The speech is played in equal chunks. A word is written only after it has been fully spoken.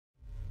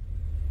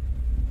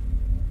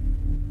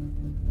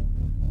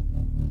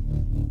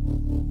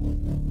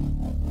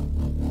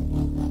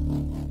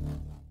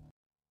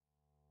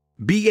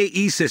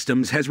BAE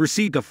Systems has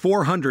received a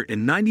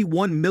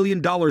 $491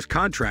 million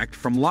contract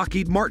from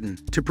Lockheed Martin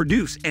to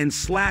produce and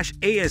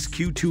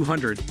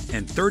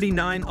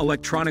ASQ-239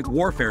 electronic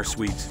warfare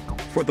suites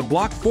for the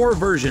Block 4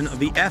 version of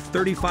the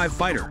F-35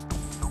 fighter.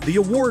 The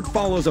award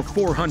follows a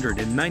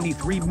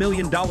 $493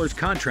 million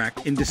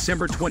contract in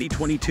December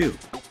 2022.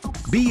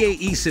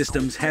 BAE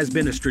Systems has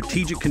been a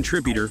strategic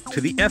contributor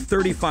to the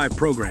F-35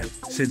 program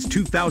since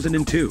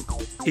 2002.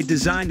 It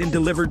designed and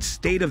delivered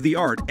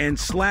state-of-the-art and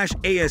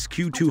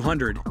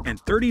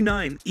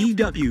ASQ-239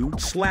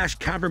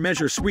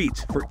 EW/countermeasure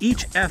suites for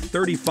each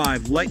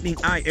F-35 Lightning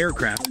I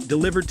aircraft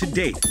delivered to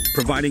date,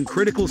 providing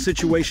critical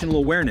situational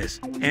awareness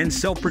and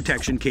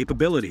self-protection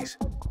capabilities.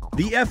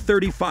 The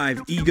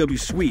F-35 EW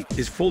suite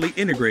is fully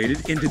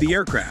integrated into the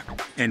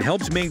aircraft and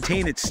helps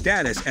maintain its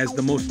status as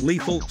the most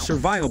lethal,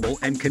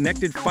 survivable, and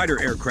connected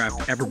fighter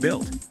aircraft ever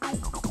built.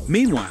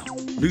 Meanwhile,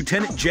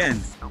 Lieutenant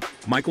Gen.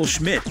 Michael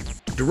Schmidt,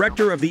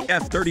 director of the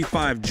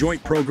F-35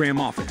 Joint Program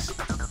Office,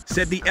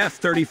 said the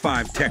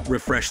F-35 Tech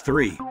Refresh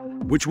 3,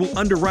 which will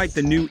underwrite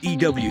the new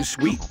EW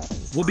suite,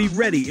 will be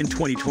ready in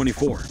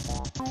 2024.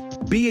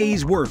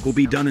 BAE's work will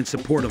be done in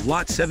support of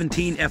Lot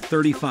 17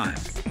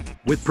 F-35s,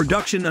 with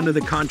production under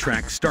the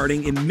contract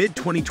starting in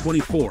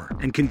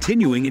mid-2024 and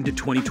continuing into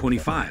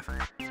 2025.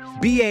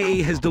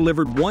 BAE has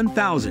delivered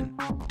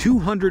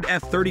 1,200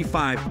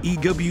 F-35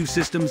 EW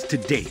systems to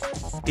date,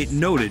 it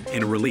noted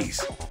in a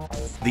release.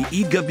 The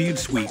EW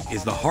suite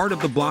is the heart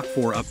of the Block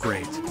 4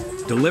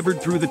 upgrades,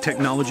 delivered through the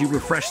Technology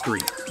Refresh 3,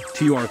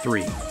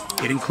 TR3.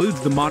 It includes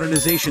the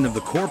modernization of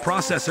the core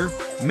processor,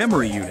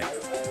 memory unit,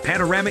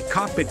 panoramic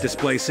cockpit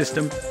display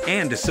system,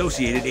 and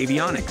associated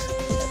avionics.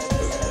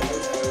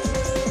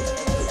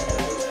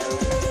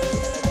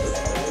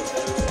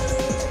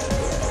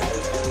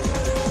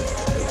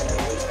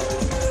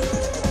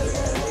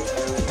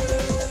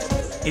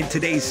 In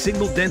today's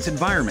signal-dense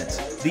environments,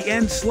 the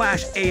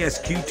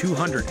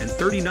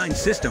N/ASQ-239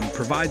 system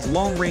provides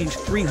long-range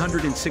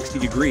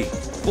 360-degree,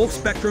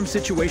 full-spectrum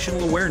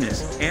situational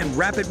awareness and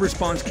rapid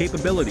response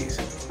capabilities.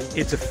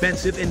 Its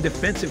offensive and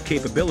defensive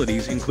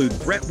capabilities include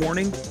threat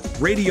warning,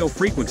 radio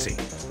frequency,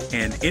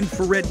 and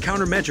infrared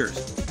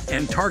countermeasures,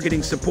 and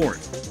targeting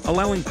support,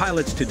 allowing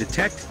pilots to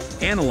detect,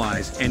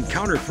 analyze, and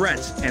counter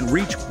threats and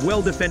reach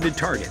well-defended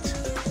targets.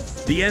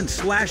 The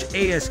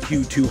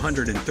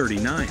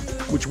N/ASQ-239,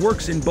 which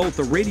works in both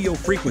the radio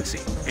frequency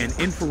and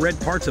infrared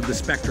parts of the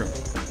spectrum,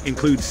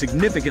 includes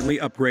significantly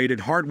upgraded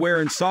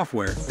hardware and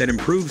software that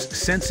improves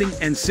sensing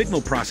and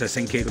signal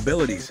processing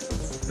capabilities.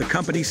 The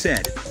company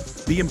said,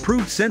 the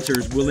improved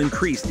sensors will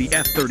increase the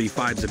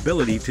F-35's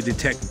ability to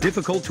detect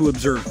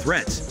difficult-to-observe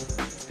threats,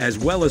 as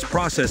well as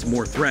process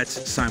more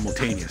threats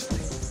simultaneously.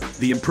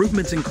 The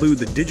improvements include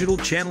the Digital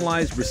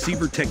Channelized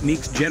Receiver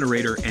Techniques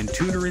Generator and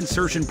Tuner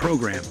Insertion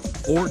Program,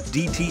 or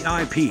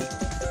DTIP.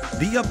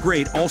 The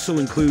upgrade also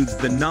includes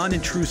the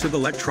Non-Intrusive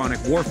Electronic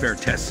Warfare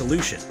Test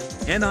Solution,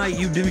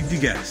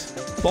 NIUWS,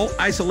 fault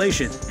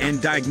isolation and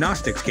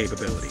diagnostics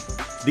capability.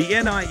 The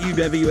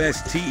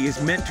NIUWST is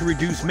meant to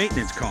reduce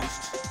maintenance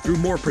costs through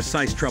more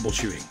precise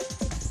troubleshooting.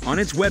 On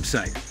its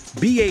website,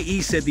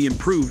 BAE said the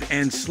improved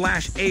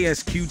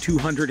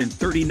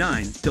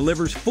N/ASQ-239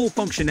 delivers full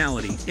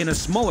functionality in a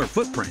smaller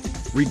footprint,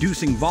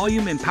 reducing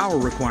volume and power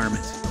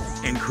requirements,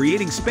 and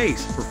creating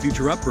space for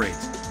future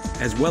upgrades,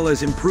 as well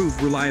as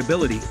improved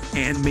reliability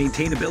and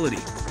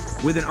maintainability,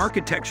 with an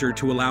architecture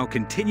to allow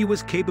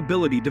continuous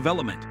capability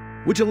development,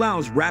 which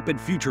allows rapid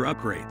future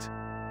upgrades.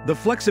 The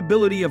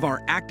flexibility of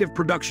our active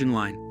production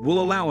line will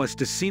allow us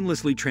to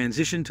seamlessly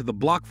transition to the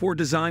Block 4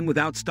 design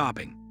without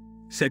stopping,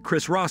 said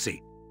Chris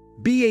Rossi,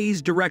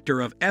 BAE's director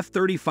of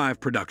F-35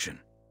 production.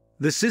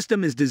 The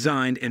system is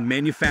designed and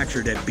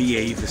manufactured at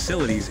BAE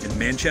facilities in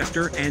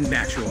Manchester and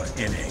Nashua,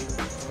 NA.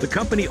 The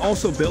company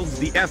also builds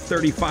the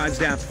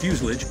F-35's aft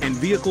fuselage and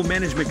vehicle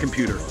management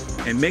computer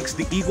and makes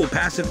the Eagle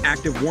Passive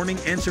Active Warning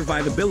and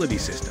Survivability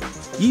System,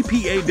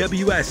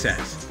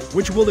 EPAWSS,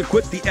 which will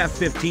equip the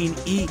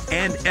F-15E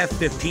and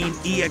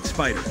F-15EX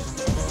fighters.